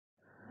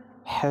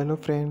Hello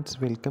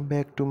friends, welcome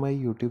back to my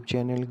YouTube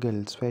channel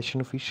Girls Fashion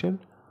Official.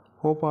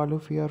 Hope all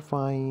of you are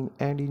fine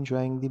and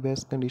enjoying the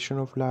best condition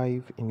of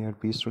life in your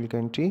peaceful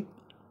country.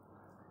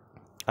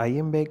 I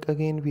am back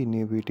again with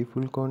new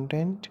beautiful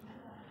content.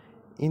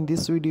 In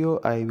this video,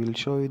 I will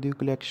show you the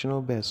collection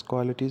of best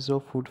qualities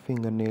of foot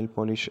fingernail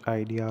polish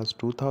ideas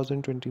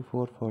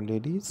 2024 for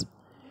ladies.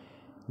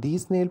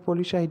 These nail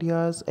polish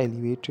ideas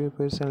elevate your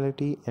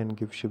personality and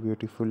gives you a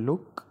beautiful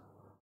look.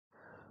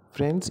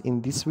 Friends,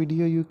 in this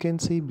video you can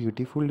see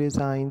beautiful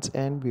designs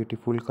and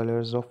beautiful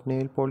colors of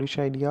nail polish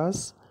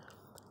ideas.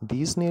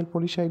 These nail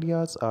polish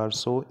ideas are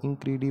so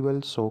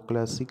incredible, so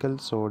classical,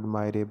 so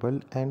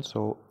admirable and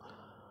so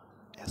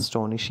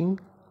astonishing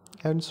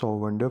and so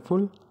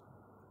wonderful.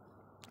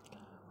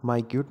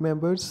 My cute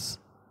members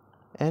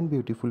and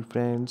beautiful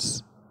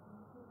friends,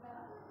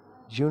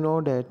 you know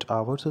that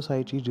our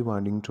society is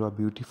demanding to a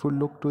beautiful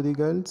look to the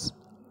girls.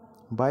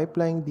 By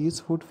applying these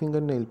foot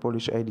fingernail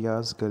polish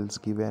ideas, girls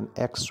give an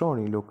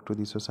extraordinary look to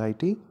the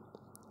society.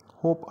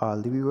 Hope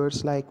all the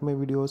viewers like my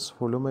videos,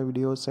 follow my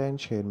videos and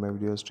share my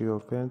videos to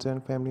your friends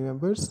and family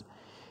members.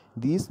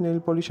 These nail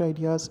polish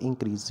ideas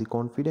increase the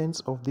confidence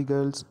of the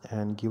girls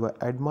and give an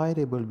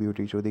admirable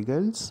beauty to the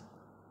girls.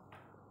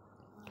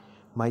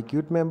 My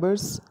cute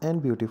members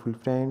and beautiful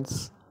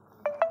friends,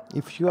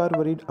 if you are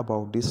worried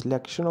about this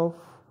selection of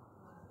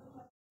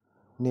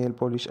nail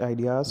polish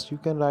ideas, you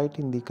can write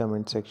in the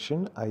comment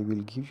section. I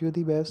will give you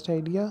the best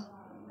idea.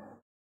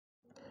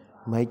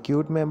 My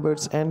cute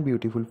members and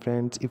beautiful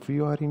friends, if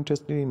you are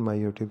interested in my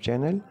YouTube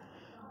channel,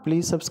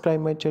 please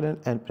subscribe my channel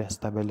and press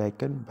the bell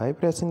icon. By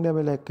pressing the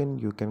bell icon,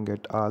 you can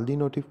get all the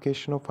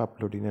notification of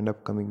uploading and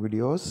upcoming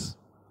videos.